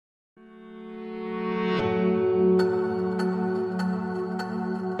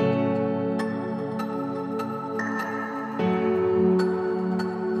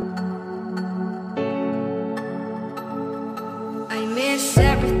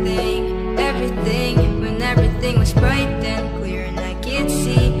was bright and clear and I could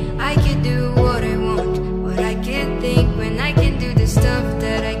see I could do what I want, what I could think, when I can do the stuff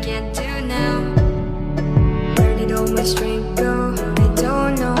that I can't do now. Where did all my strength go? I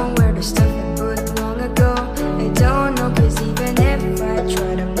don't know. Where the stuff I put long ago, I don't know. Cause even if I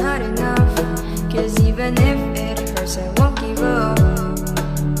tried, I'm not enough. Cause even if it hurts, I won't give up.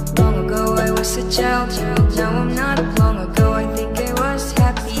 Long ago I was a child, now I'm not. Long ago I think I was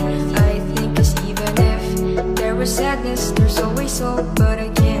happy. I think cause even if there was sadness, there's always hope. But I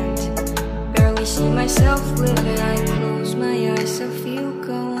can't barely see myself living. I close my eyes, I feel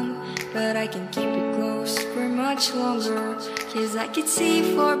calm, but I can keep it close for much longer. Cause I could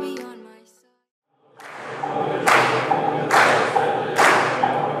see far beyond.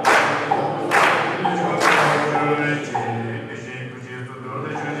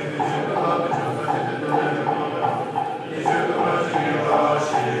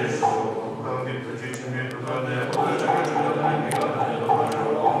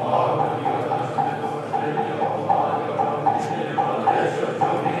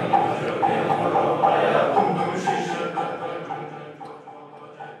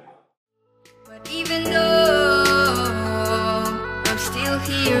 Even though I'm still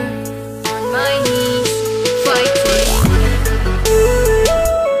here on my knees fighting.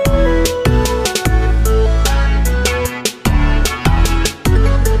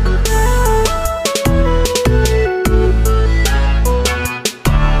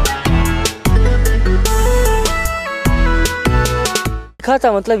 लिखा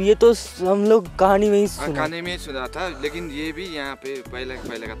था, मतलब ये तो हम लोग कहानी में ही सुना था, लेकिन ये भी यहाँ पे पहले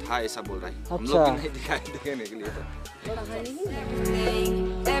का था, ऐसा बोल रहा है। हम लोग भी नहीं दिखाई देने के लिए था।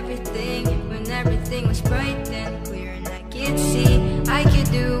 Everything, when everything was bright and clear and I could see I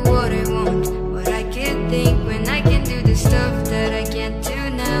could do what I want, what I could think, when I can do the stuff that I can't do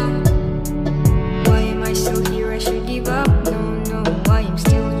now. Why am I still here? I should give up. No, why I'm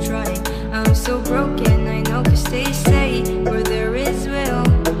still trying. I'm so broken, I know, cause they say where there is will,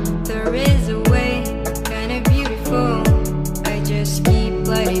 there is a way, kinda beautiful. I just keep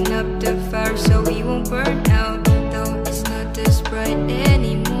lighting up the fire so we won't burn out, though it's not as bright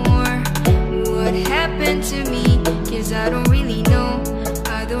anymore. What happened to me? Cause I don't really know,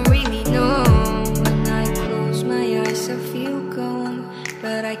 I don't really know. When I close my eyes I feel calm,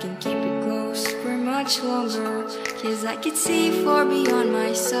 but I can keep it close for much longer. Cause I can see far beyond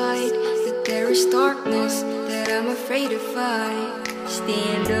my sight, that there is darkness that I'm afraid to fight.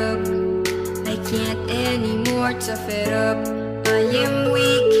 Stand up, I can't anymore, tough it up, I am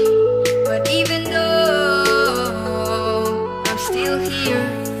weak. But even though I'm still here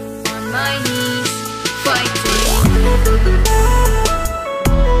on my knees fighting.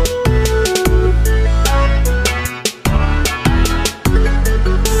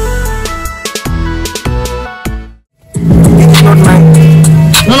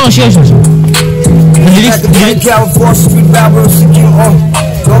 No, sure. At the Namgyal Street Rapper Sikkim on.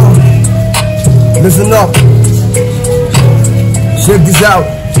 Listen up. Check this out.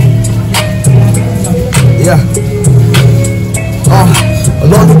 Yeah.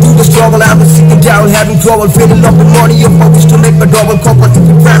 Along to do the struggle, I'm sitting down, having trouble, feeling up in money. Your focus to make my double couple. If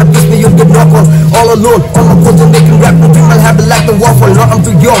you try to piss me, you'll get knuckle. All alone, on my phone, making rap, no dream, I'll have it like the waffle. No, I'm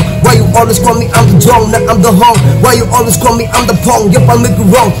too young. Why you always call me I'm the Jong, not I'm the Hong? Why you always call me I'm the Pong? Yep, I'll make you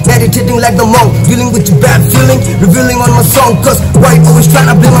wrong. Meditating like the monk, dealing with your bad feeling, revealing on my song. Cause why you always trying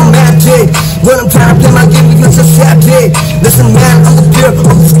to blame my mad day? When I'm trying to play my game, because it's a sad day. Listen man, I'm the peer of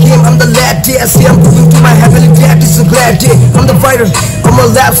this game, I'm the lad day. I see I'm moving to my heavenly dad, it's a glad day. I'm the fighter, I'm a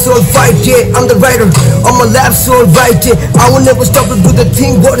lab soul fight, yeah. I'm the writer, I'm a lab soul right, yeah. I will never stop to do the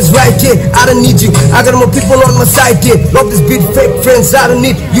thing, what is right, yeah. I don't need you, I got more people on my side, yeah. Love this beat, fake friends, I don't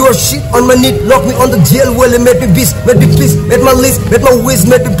need your shit on my knee. Lock me on the jail well, it made me beast, made me peace, made my list, made my whiz,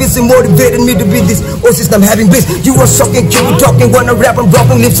 made me busy, motivated me to be this. Oh, since I'm having bliss, you are shocking, keep talking. When I rap, I'm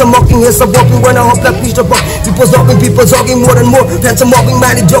dropping lips, I'm mocking, yes, I'm walking. When I hop like fish, people talking more and more. Pants, I'm walking,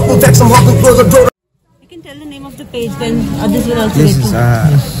 mighty joking, facts, I'm hopping closer door. Tell the name of the page, then others will also get to.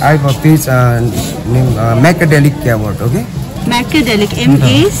 I have a page named Macadelic Cavort, okay? Macadelic,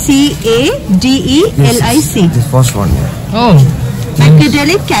 Macadelic. This first one, yeah. Oh.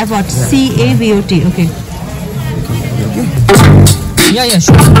 Macadelic Cavort, Cavot, okay. Okay. Yeah,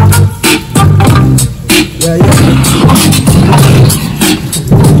 sure. Yeah.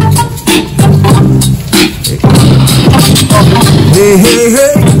 Hey, hey,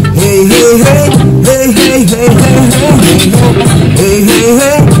 hey. Hey, hey, hey, hey, hey, hey, hey, hey, hey, hey,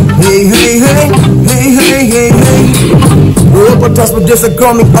 hey, hey, hey, hey, hey, hey, hey, hey. We're up on top of days are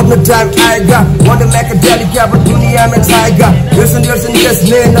coming, अपना time आएगा Wanna make a daily क्या वो दुनिया में छाएगा Years and years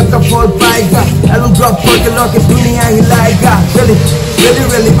मेहनत का फल पाएगा Album drop करके लोग दुनिया हिलाएगा Really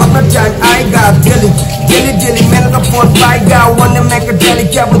अपना time आएगा Daily मेहनत का फल पाएगा Wanna make a daily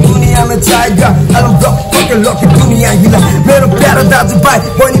क्या वो दुनिया में छाएगा Album drop करके लोग दुनिया हिलाएगा मेरो प्यारो दाजुभाइ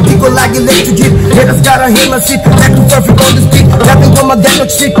बहिनीको लागि लेख्छु गीत Haters gotta hear my shit Back to perfect on this beat Rapping on my Gangtok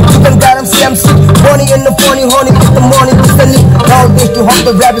shit You can got him, say I'm sick Money in the funny, honey With the money, with the need Nowadays to hop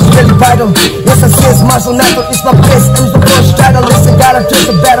the rap is really vital Yes, I say it's martial natural It's my place, it's the first title Listen, gotta choose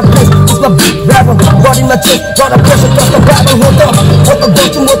a better place It's my big rapper God in my chest, got a pressure Just a battle, hold up What the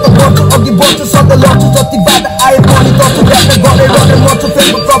go-to Of the go-to, so the law to Jati bada, I am money Talk to rap, I got it, rock and roll to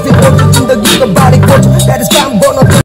Facebook coffee Go to जिंदगी का बारी go to That is Fambonglho